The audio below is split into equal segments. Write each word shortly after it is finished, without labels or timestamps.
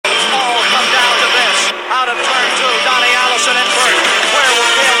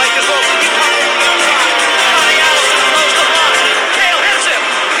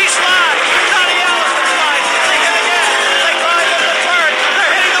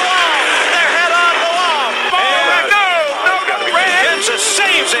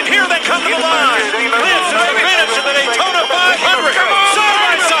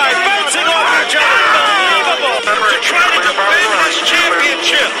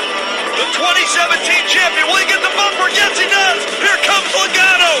2017 champion. Will he get the bumper? Yes, he does. Here comes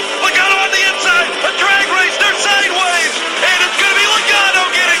Logano. Logano on the inside. A drag race. They're sideways. And it's going to be Logano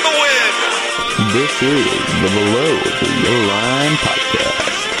getting the win. This is the Below the Yellow Line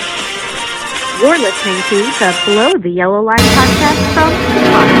podcast. You're listening to the Below the Yellow Line podcast from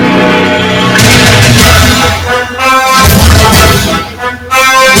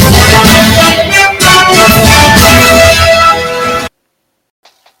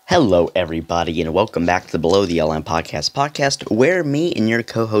Hello, everybody, and welcome back to the Below the Yellow Line podcast, where me and your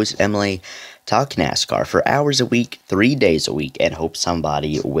co-host Emily talk NASCAR for hours a week, 3 days a week, and hope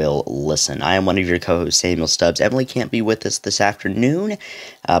somebody will listen. I am one of your co-hosts, Samuel Stubbs. Emily can't be with us this afternoon.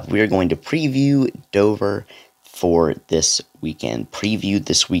 We are going to preview Dover for this weekend. Preview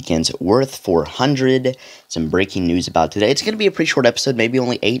this weekend's Wurth 400. Some breaking news about today. It's going to be a pretty short episode, maybe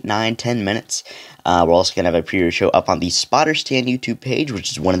only 8, 9, 10 minutes. We're also going to have a preview show up on the Spotter Stand YouTube page, which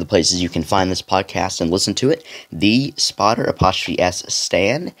is one of the places you can find this podcast and listen to it. The Spotter 'S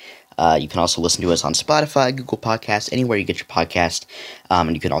Stand. You can also listen to us on Spotify, Google Podcasts, anywhere you get your podcast.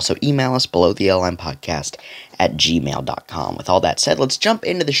 And you can also email us below the LM podcast at gmail.com. With all that said, let's jump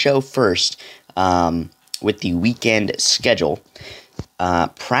into the show first with the weekend schedule.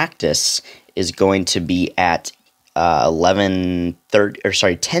 Practice is going to be at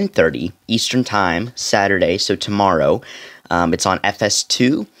 10:30 Eastern Time, Saturday, so tomorrow. It's on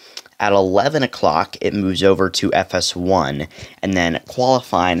FS2. At 11 o'clock, it moves over to FS1, and then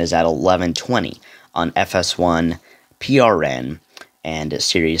qualifying is at 11:20 on FS1, PRN, and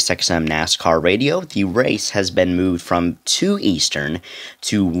Sirius XM NASCAR Radio. The race has been moved from 2 Eastern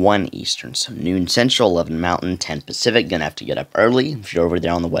to 1 Eastern, so noon Central, 11 Mountain, 10 Pacific. Gonna have to get up early if you're over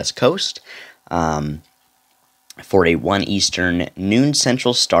there on the West Coast. For a 1 Eastern, noon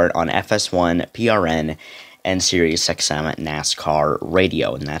Central start on FS1, PRN, and Sirius XM NASCAR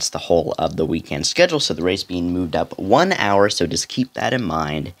Radio, and that's the whole of the weekend schedule. So the race being moved up 1 hour, so just keep that in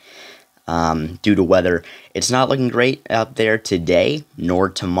mind. Due to weather, it's not looking great out there today, nor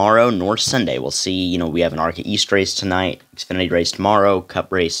tomorrow, nor Sunday. We'll see. We have an ARCA East race tonight, Xfinity race tomorrow,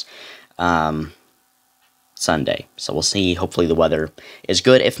 Cup race Sunday. So we'll see. Hopefully the weather is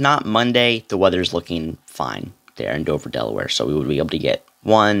good. If not Monday, the weather's looking fine there in Dover, Delaware. So we would be able to get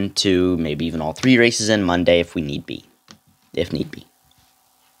 1, 2, maybe even all 3 races in Monday if need be.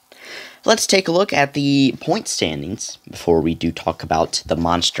 Let's take a look at the point standings before we do talk about the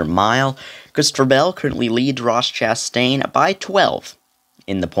Monster Mile. Christopher Bell currently leads Ross Chastain by 12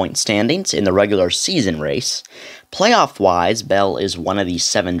 in the point standings in the regular season race. Playoff-wise, Bell is one of the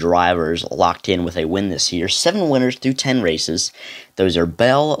 7 drivers locked in with a win this year. 7 winners through 10 races. Those are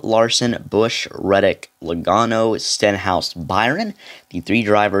Bell, Larson, Busch, Reddick, Logano, Stenhouse, Byron. The 3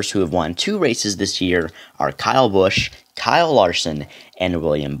 drivers who have won 2 races this year are Kyle Busch, Kyle Larson, and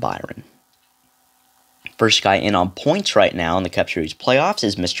William Byron. First guy in on points right now in the Cup Series playoffs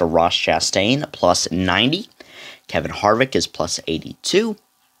is Mr. Ross Chastain, plus 90. Kevin Harvick is plus 82.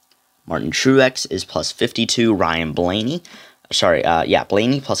 Martin Truex is plus 52. Blaney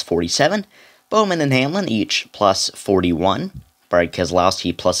plus 47. Bowman and Hamlin each plus 41. Brad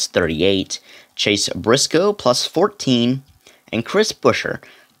Keselowski plus 38. Chase Briscoe plus 14. And Chris Buescher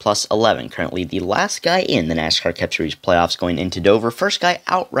plus 11. Currently the last guy in the NASCAR Cup Series playoffs going into Dover. First guy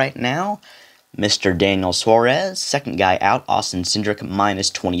out right now, Mr. Daniel Suarez. Second guy out, Austin Cindric,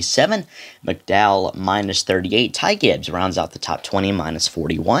 minus 27. McDowell, minus 38. Ty Gibbs rounds out the top 20, minus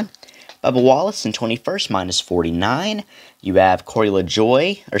 41. Bubba Wallace in 21st, minus 49. You have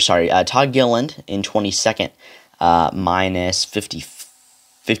Todd Gilliland in 22nd, minus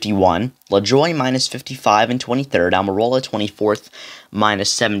 51. LaJoie, minus 55 in 23rd. Almirola, 24th,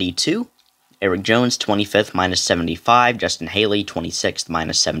 minus 72. Eric Jones, 25th, minus 75. Justin Haley, 26th,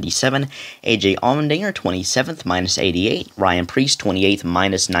 minus 77. AJ Allmendinger, 27th, minus 88. Ryan Preece, 28th,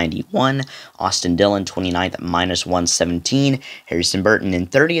 minus 91. Austin Dillon, 29th, minus 117. Harrison Burton in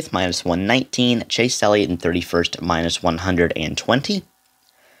 30th, minus 119. Chase Elliott in 31st, minus 120.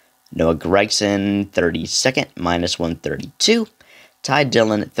 Noah Gragson, 32nd, minus 132. Ty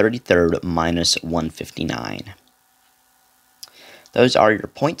Dillon, 33rd, minus 159. Those are your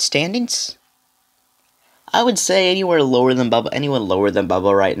point standings. I would say anyone lower than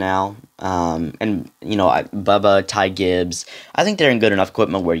Bubba right now. Bubba, Ty Gibbs, I think they're in good enough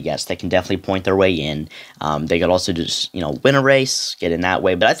equipment where, yes, they can definitely point their way in. They could also just, win a race, get in that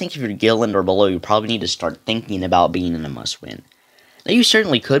way. But I think if you're Gilliland or below, you probably need to start thinking about being in a must-win. Now, you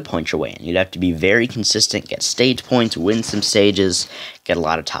certainly could point your way in. You'd have to be very consistent, get stage points, win some stages, get a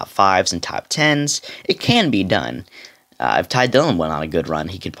lot of top 5s and top 10s. It can be done. If Ty Dillon went on a good run,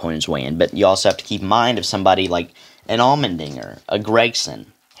 he could point his way in. But you also have to keep in mind of somebody like an Allmendinger, a Gragson,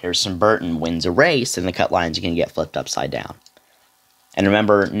 Harrison Burton wins a race, then the cut line's going to get flipped upside down. And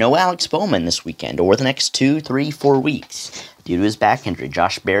remember, no Alex Bowman this weekend, or the next 2, 3, 4 weeks, due to his back injury.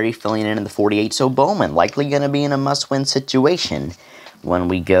 Josh Berry filling in the 48, so Bowman likely going to be in a must-win situation when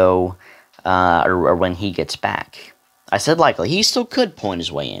we go, or when he gets back. I said likely. He still could point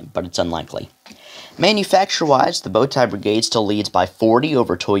his way in, but it's unlikely. Manufacturer-wise, the Bowtie Brigade still leads by 40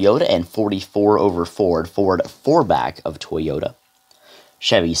 over Toyota and 44 over Ford. Ford 4-back of Toyota.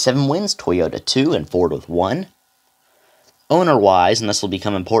 Chevy 7 wins, Toyota 2, and Ford with 1. Owner-wise, and this will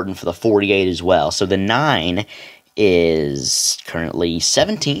become important for the 48 as well, so the 9 is currently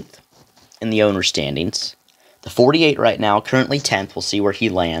 17th in the owner standings. The 48 right now, currently 10th. We'll see where he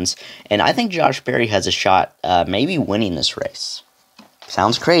lands. And I think Josh Berry has a shot maybe winning this race.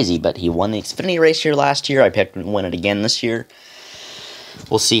 Sounds crazy, but he won the Xfinity race here last year. I picked him to win it again this year.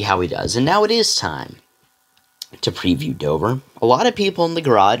 We'll see how he does. And now it is time to preview Dover. A lot of people in the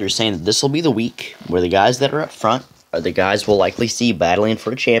garage are saying that this will be the week where the guys that are up front are the guys we'll likely see battling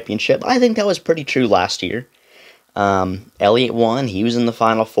for a championship. I think that was pretty true last year. Eliott won. He was in the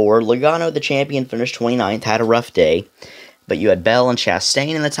Final Four. Logano, the champion, finished 29th. Had a rough day. But you had Bell and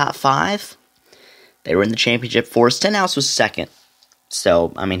Chastain in the top 5. They were in the championship for us. Stenhouse was second.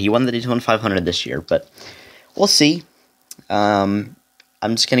 So, I mean, he won the Daytona 500 this year. But we'll see. I'm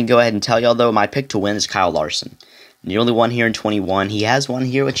just going to go ahead and tell y'all, though, my pick to win is Kyle Larson. The only one here in 21. He has won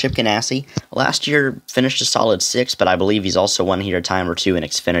here with Chip Ganassi. Last year finished a solid 6th, but I believe he's also won here a time or two in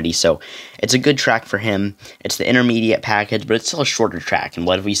Xfinity, so it's a good track for him. It's the intermediate package, but it's still a shorter track. And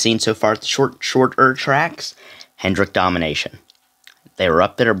what have we seen so far at the shorter tracks? Hendrick domination. They were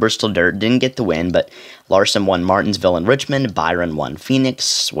up there at Bristol Dirt, didn't get the win, but Larson won Martinsville and Richmond. Byron won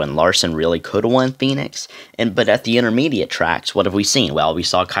Phoenix, when Larson really could have won Phoenix. But at the intermediate tracks, what have we seen? Well, we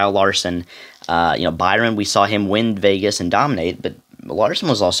saw Kyle Larson. Byron, we saw him win Vegas and dominate, but Larson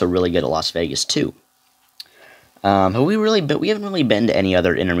was also really good at Las Vegas too. But we haven't really been to any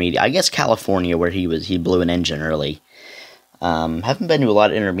other intermediate. I guess California, where he blew an engine early. Haven't been to a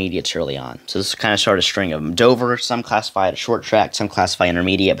lot of intermediates early on, so this is kind of sort of string of them. Dover, some classify it a short track, some classify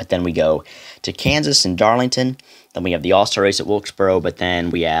intermediate, but then we go to Kansas and Darlington. Then we have the All-Star race at Wilkesboro, but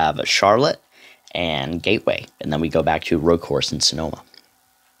then we have Charlotte and Gateway, and then we go back to Road Course in Sonoma.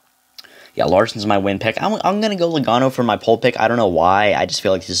 Yeah, Larson's my win pick. I'm going to go Logano for my pole pick. I don't know why. I just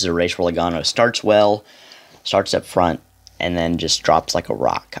feel like this is a race where Logano starts well, starts up front, and then just drops like a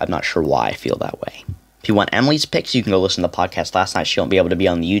rock. I'm not sure why I feel that way. If you want Emily's picks, you can go listen to the podcast last night. She won't be able to be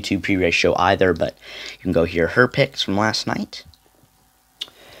on the YouTube pre-race show either, but you can go hear her picks from last night.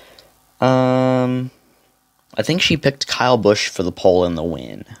 I think she picked Kyle Busch for the pole and the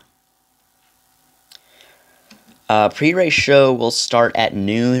win. Pre-race show will start at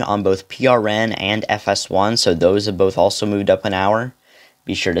noon on both PRN and FS1, so those have both also moved up an hour.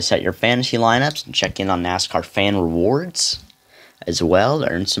 Be sure to set your fantasy lineups and check in on NASCAR Fan Rewards as well to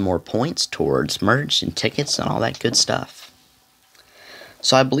earn some more points towards merch and tickets and all that good stuff.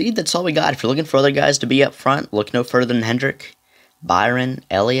 So I believe that's all we got. If you're looking for other guys to be up front, look no further than Hendrick, Byron,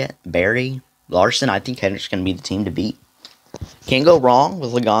 Eliott, Berry, Larson. I think Hendrick's going to be the team to beat. Can't go wrong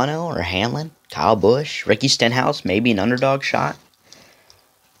with Logano or Hamlin, Kyle Busch, Ricky Stenhouse, maybe an underdog shot.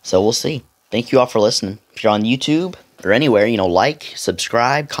 So we'll see. Thank you all for listening. If you're on YouTube or anywhere, like,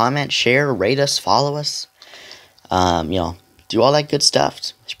 subscribe, comment, share, rate us, follow us. Do all that good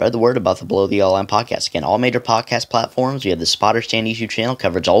stuff. Spread the word about the Below the Yellow Line podcast. Again, all major podcast platforms. We have the Spotter Stand YouTube channel.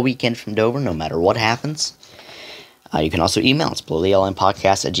 Coverage all weekend from Dover, no matter what happens. You can also email us,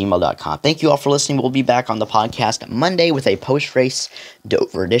 belowtheyellowlinepodcast@gmail.com. Thank you all for listening. We'll be back on the podcast Monday with a post-race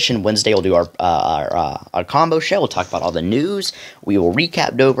Dover edition. Wednesday, we'll do our combo show. We'll talk about all the news. We will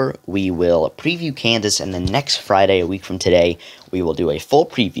recap Dover. We will preview Kansas. And then next Friday, a week from today, we will do a full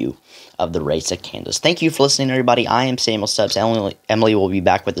preview of the race at Kansas. Thank you for listening, everybody. I am Samuel Stubbs. Emily will be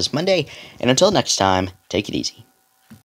back with us Monday. And until next time, take it easy.